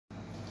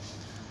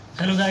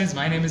Hello guys,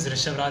 my name is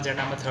Rishabh Raj and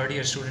I'm a third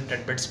year student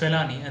at Bits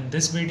Pilani, and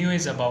this video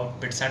is about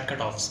BITSAT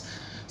cutoffs.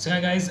 So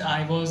yeah guys,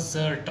 I was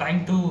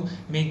trying to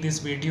make this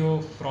video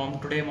from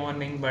today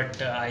morning,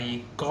 but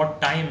I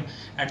got time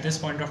at this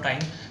point of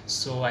time,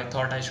 so I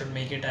thought I should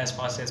make it as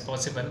fast as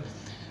possible.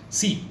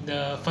 See,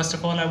 first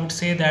of all I would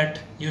say that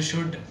you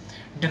should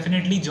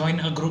definitely join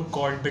a group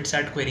called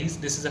BITSAT Queries.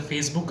 This is a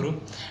Facebook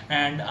group,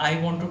 and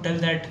I want to tell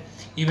that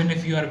even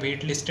if you are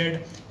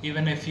waitlisted,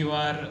 even if you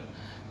are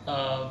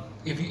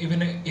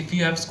even if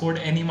you have scored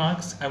any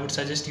marks, I would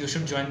suggest you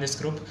should join this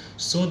group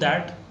so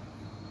that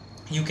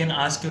you can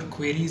ask your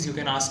queries, you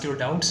can ask your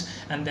doubts,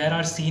 and there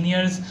are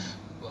seniors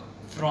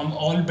from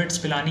all Bits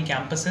Pilani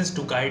campuses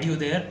to guide you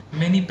there.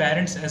 Many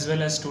parents as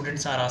well as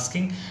students are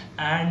asking,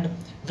 and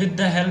with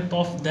the help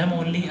of them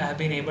only I've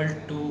been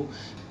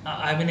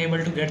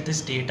able to get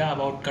this data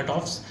about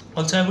cutoffs.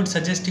 Also, I would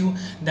suggest you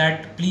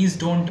that please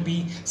don't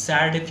be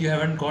sad if you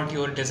haven't got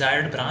your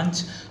desired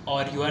branch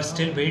or you are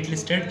still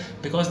waitlisted,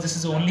 because this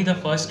is only the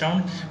first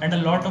round and a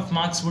lot of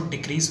marks would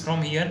decrease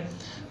from here.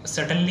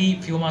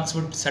 Certainly few marks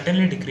would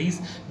certainly decrease,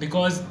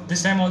 because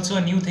this time also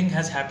a new thing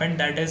has happened,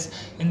 that is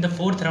in the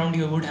fourth round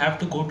you would have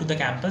to go to the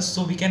campus.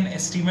 So we can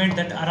estimate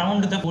that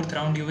around the fourth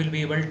round you will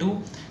be able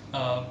to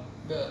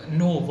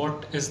know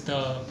what is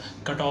the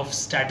cutoff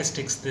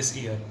statistics this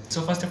year.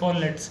 So first of all,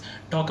 let's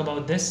talk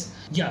about this.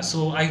 Yeah,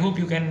 so I hope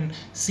you can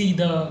see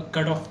the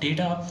cutoff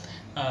data.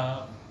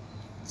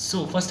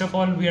 So first of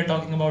all, we are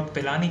talking about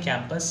Pilani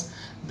campus.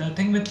 The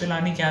thing with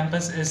Pilani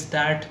campus is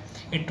that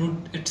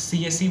its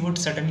CSE would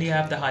certainly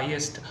have the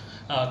highest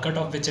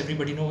cutoff, which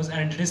everybody knows,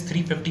 and it is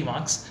 350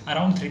 marks,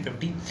 around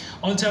 350.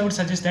 Also, I would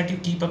suggest that you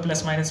keep a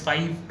plus minus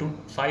 5 to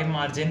 5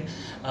 margin,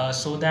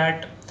 so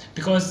that,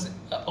 because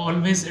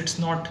always it's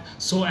not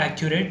so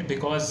accurate,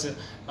 because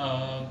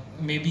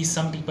maybe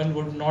some people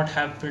would not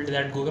have filled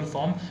that Google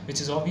form,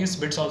 which is obvious.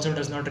 Bits also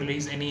does not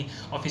release any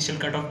official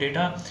cutoff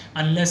data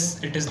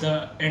unless it is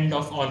the end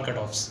of all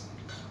cutoffs.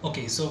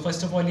 Okay, so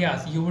first of all,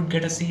 yeah, you would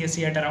get a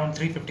CSE at around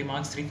 350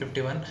 marks,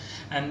 351,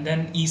 and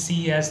then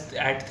EC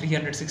at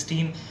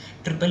 316,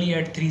 Triple E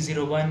at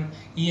 301,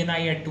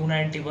 ENI at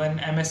 291,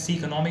 MSc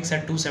Economics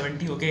at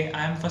 270. Okay,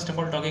 I am first of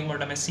all talking about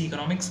MSc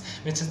Economics,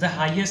 which is the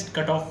highest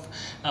cutoff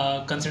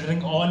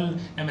considering all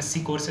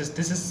MSc courses.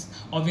 This is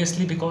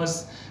obviously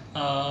because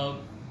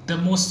the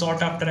most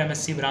sought after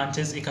MSc branch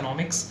is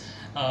Economics.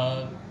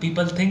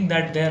 People think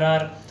that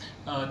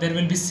there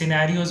will be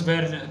scenarios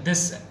where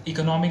this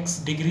economics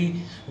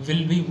degree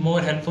will be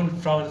more helpful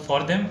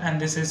for them, and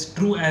this is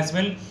true as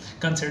well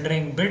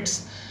considering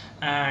Bits.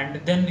 And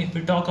then if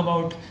we talk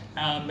about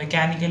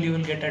mechanical, you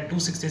will get at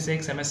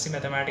 266, MSc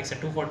Mathematics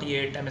at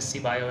 248,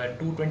 MSc Bio at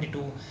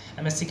 222,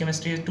 MSc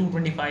Chemistry at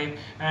 225,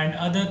 and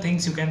other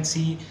things you can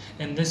see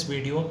in this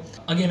video.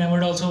 Again, I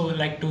would also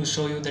like to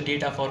show you the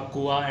data for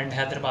Goa and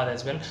Hyderabad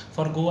as well.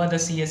 For Goa, the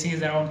CSE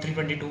is around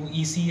 322,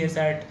 EC is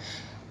at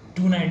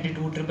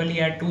 292, Triple E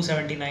at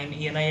 279,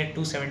 ENI at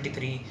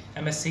 273,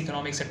 MSc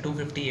Economics at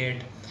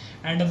 258,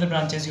 and other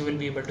branches you will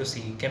be able to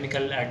see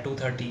Chemical at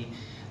 230,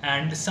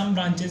 and some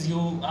branches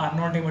you are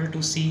not able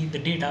to see the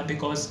data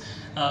because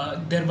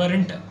there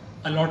weren't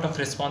a lot of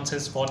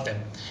responses for them.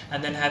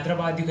 And then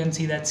Hyderabad, you can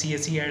see that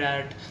CSE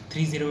at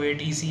 308,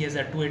 EC is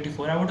at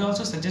 284. I would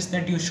also suggest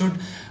that you should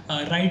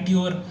write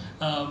your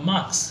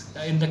marks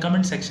in the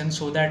comment section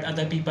so that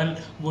other people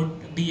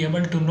would be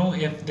able to know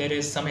if there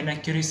is some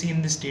inaccuracy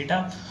in this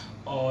data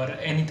or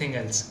anything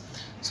else.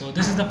 So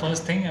this is the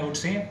first thing I would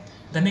say.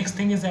 The next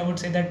thing is, I would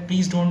say that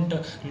please don't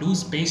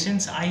lose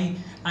patience. I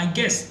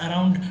guess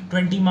around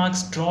 20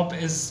 marks drop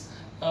is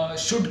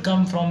should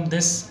come from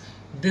this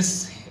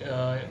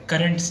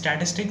current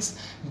statistics,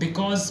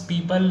 because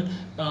people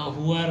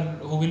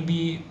who will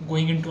be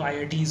going into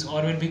IITs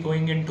or will be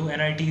going into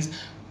NITs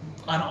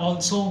are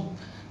also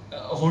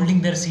holding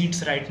their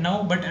seats right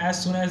now. But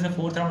as soon as the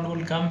fourth round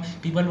will come,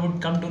 people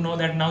would come to know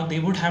that now they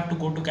would have to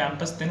go to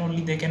campus, then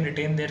only they can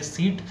retain their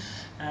seat,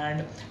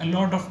 and a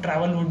lot of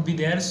travel would be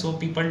there, so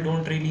people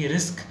don't really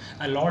risk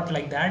a lot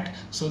like that.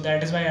 So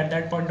that is why at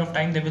that point of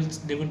time they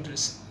would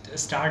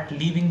start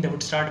leaving, they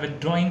would start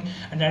withdrawing,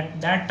 and at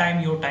that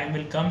time your time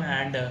will come,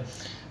 and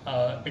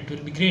it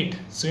will be great.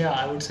 So yeah,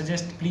 I would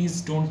suggest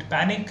please don't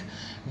panic,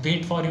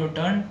 wait for your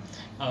turn.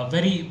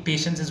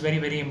 Patience is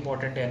very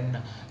important in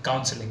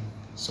counseling.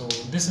 So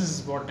this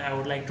is what I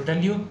would like to tell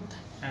you,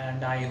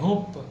 and I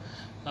hope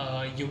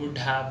you would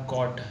have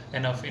got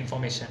enough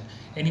information.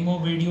 Any more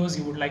videos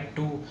you would like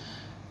to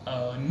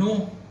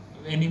know,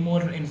 any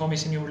more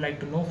information you would like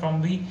to know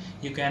from me,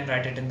 you can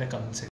write it in the comment section.